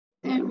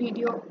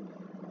Video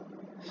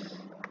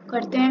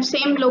करते हैं,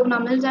 same लोग ना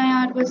मिल जाए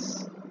यार बस।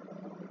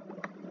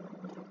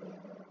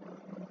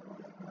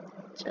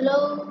 चलो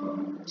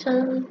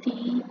चलती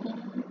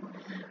हैं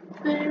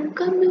फिर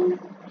कभी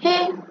है।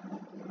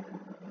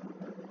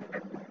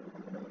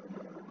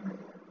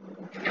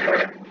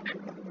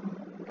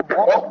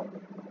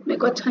 मेरे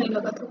को अच्छा नहीं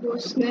लगा था वो,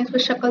 उसने फिर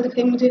शक्ल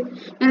दिखाई मुझे,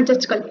 मैंने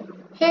जज कर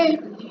लिया है।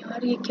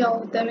 यार ये क्या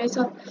होता है मेरे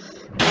साथ।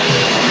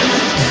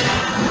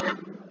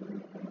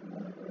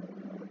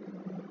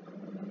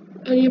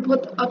 और ये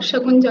बहुत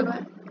अपशगुन जगह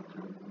है।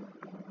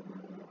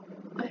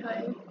 हाय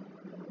हाय,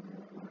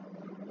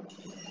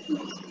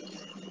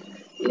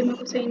 ये मेरे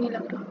को सही नहीं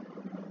लग रहा।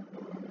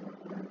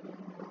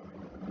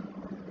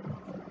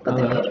 पता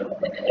Hello,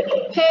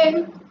 नहीं। Hey,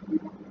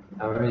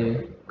 how are you?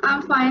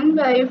 I'm fine.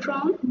 Where are you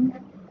from?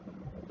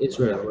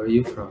 Israel, where are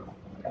you from?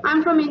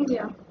 I'm from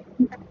India.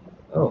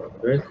 Oh,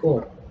 very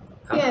cool.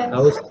 How Yes.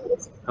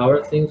 is how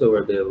are things over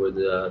there with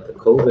the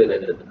COVID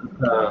and the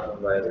Delta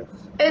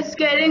virus? It's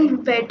getting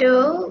better,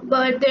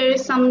 but there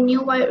is some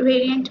new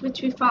variant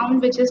which we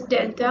found, which is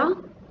Delta.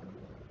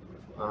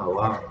 Oh,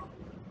 wow.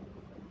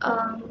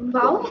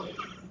 Wow.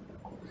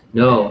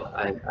 No,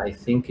 I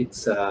think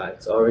it's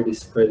already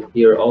spread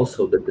here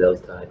also, the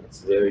Delta, and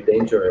it's very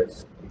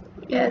dangerous.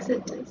 Yes,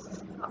 it is.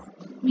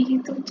 मेरी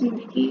तो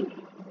जिंदगी,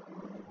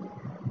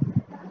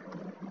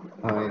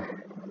 Hi.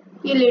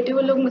 ये लेटे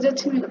हुए लोग मुझे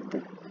अच्छे नहीं लगते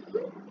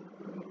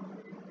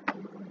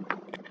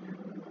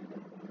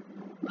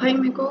भाई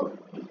मेरे को।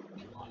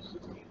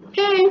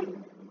 Hey,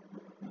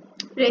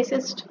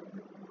 racist.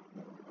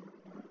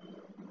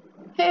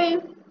 Hey,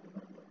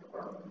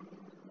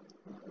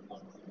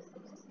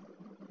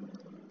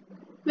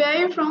 where are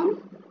you from?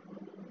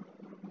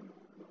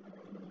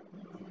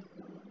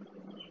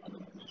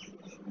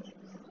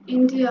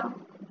 India.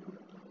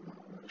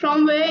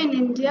 From where in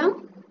India?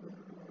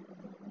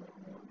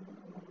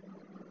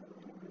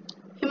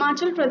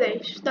 Himachal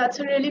Pradesh. That's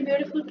a really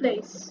beautiful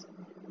place.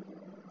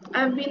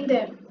 I've been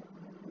there.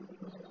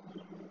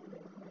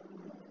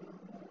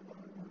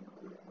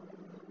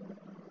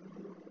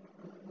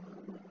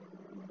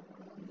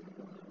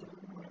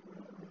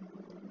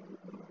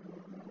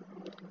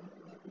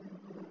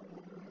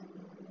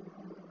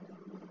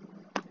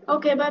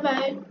 Okay, bye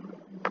bye.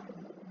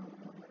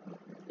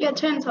 ये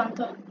अच्छा इंसान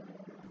था।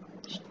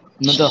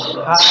 मतलब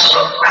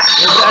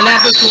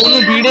अल्लाह तो सोनू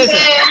भीड़े से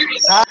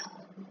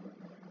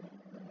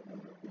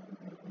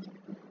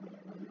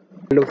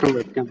Hello from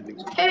webcam.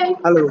 Hey,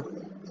 Hello.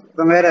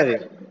 From where are you?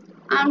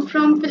 I'm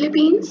from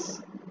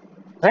Philippines.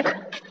 What?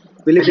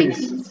 Philippines.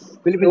 Philippines.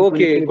 Philippines.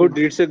 Okay, Philippines. good.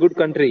 It's a good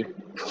country.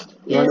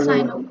 Yes,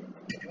 I know.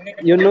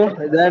 You know,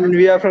 then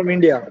we are from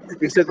India.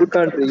 It's a good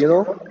country, you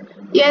know?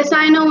 Yes,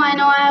 I know. I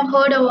have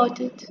heard about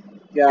it.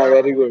 Yeah,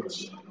 very good.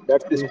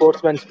 That's the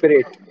sportsman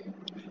spirit.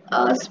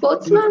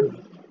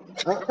 Sportsman?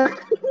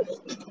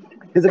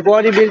 He's a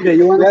bodybuilder.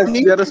 You want to Yes,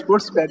 see? we are a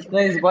sportsman. No,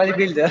 he's a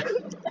bodybuilder.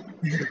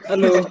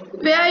 Hello.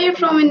 Where are you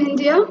from in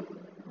India?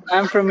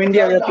 I'm from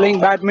India. We're playing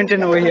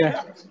badminton over here.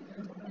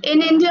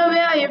 In India,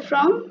 where are you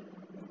from?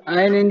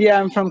 In India,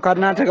 I'm from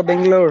Karnataka,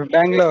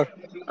 Bangalore.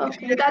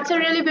 Okay, that's a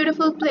really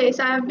beautiful place.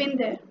 I have been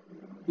there.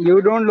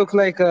 You don't look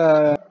like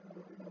a.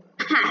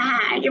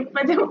 ये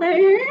पता है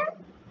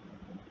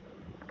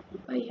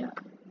भैया।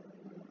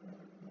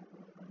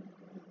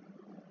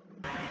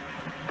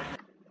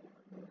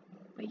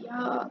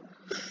 भैया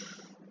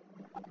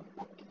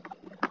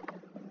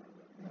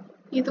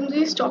ये तो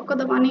मुझे stock का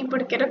दबाना ही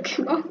पड़ के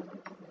रखेगा,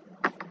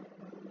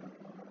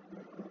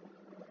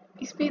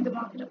 इस पे ही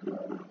दबा के रखना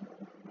होगा।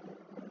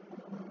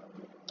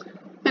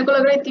 मेरे को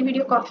लग रहा है इतनी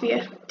वीडियो काफी है।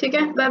 ठीक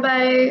है, बाय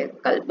बाय,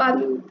 कल बाद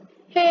में।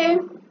 हे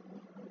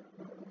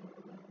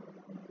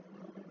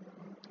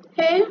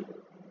हे,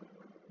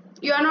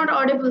 you are not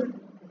audible.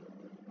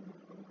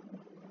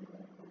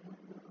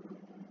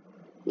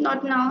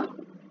 Not now.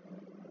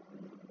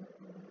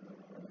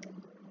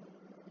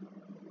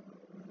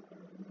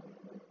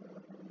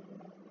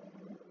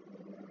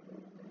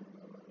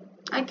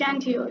 I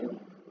can't hear you.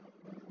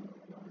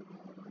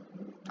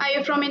 Are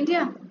you from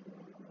India?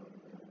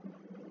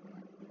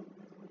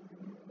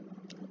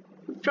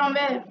 From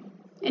where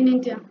in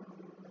India?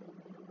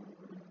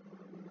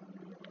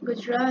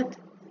 Gujarat.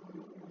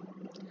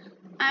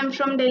 I'm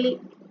from Delhi.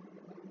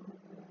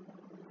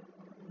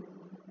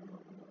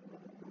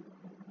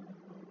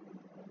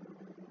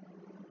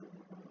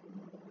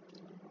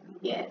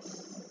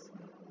 Yes.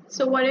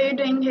 So what are you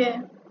doing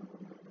here?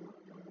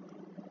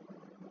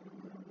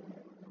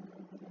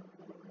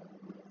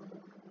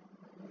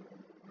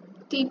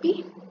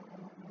 TP?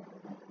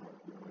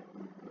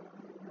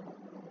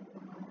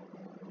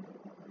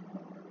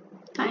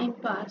 Time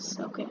pass,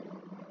 okay.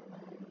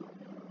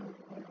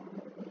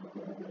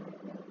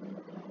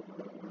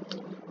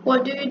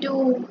 What do you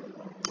do?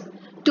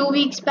 2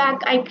 weeks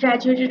back, I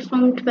graduated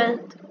from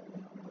 12th.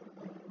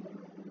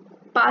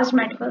 Passed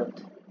my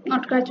 12th,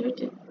 not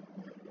graduated.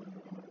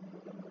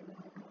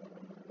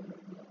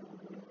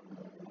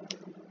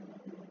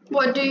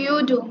 What do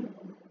you do?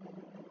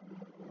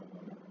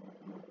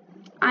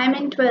 I'm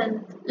in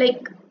 12th.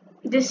 Like,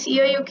 this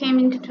year you came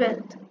into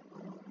 12th.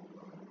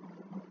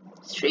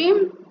 Stream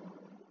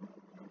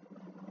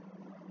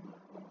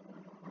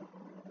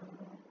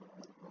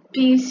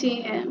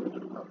PCM,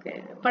 okay,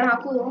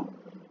 पढ़ाकू हो?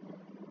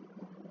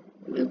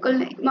 बिल्कुल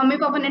नहीं, mummy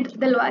papa ने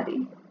दिलवा दी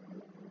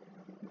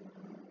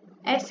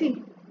ऐसी।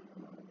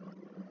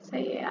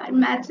 सही है यार,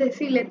 maths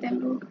ऐसे ही लेते हैं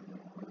लोग।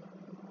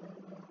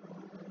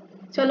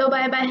 चलो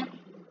बाय बाय।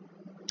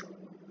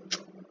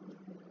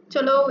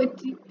 चलो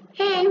इतनी,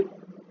 हे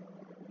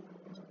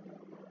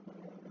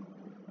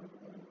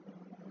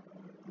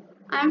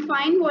I'm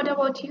fine, what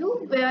about you?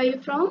 Where are you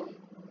from?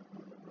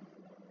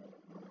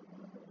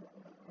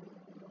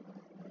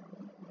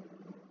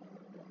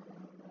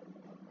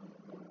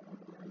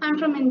 I'm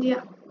from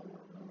India.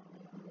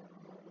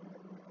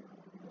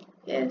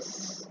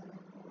 Yes.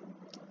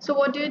 So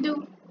what do you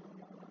do?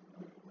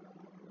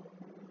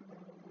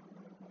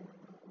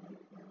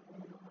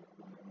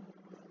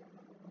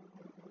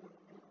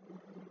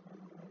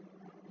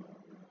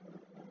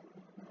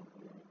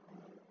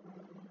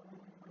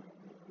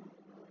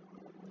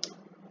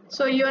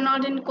 So you're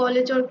not in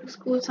college or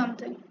school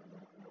something?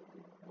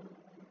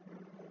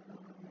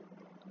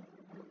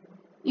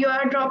 You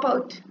are a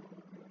dropout.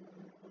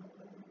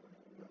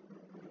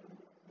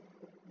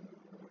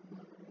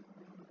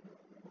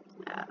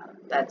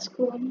 That's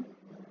cool.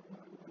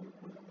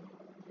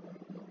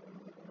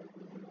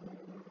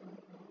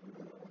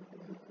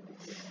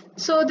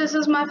 So this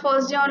is my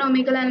first day on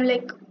omegle, and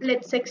like,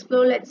 let's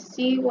explore, let's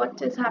see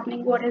what is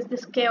happening, what is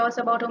this chaos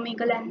about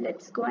omegle, and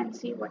let's go and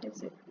see what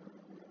is it.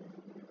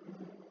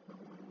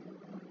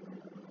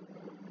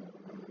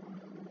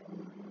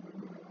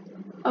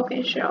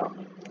 Okay, sure.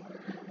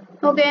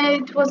 Okay,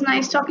 it was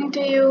nice talking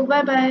to you.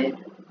 Bye bye.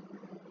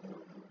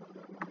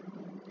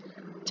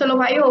 चलो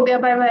भाई, हो गया,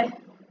 bye bye.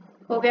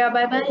 हो गया,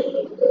 bye bye.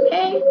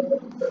 Hey,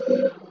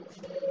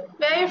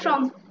 where are you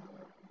from?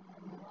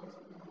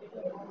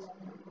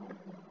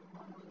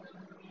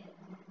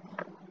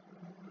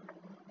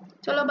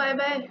 चलो bye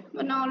bye,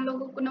 वरना और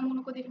लोगों को,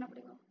 नमूनों को देखना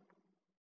पड़ेगा।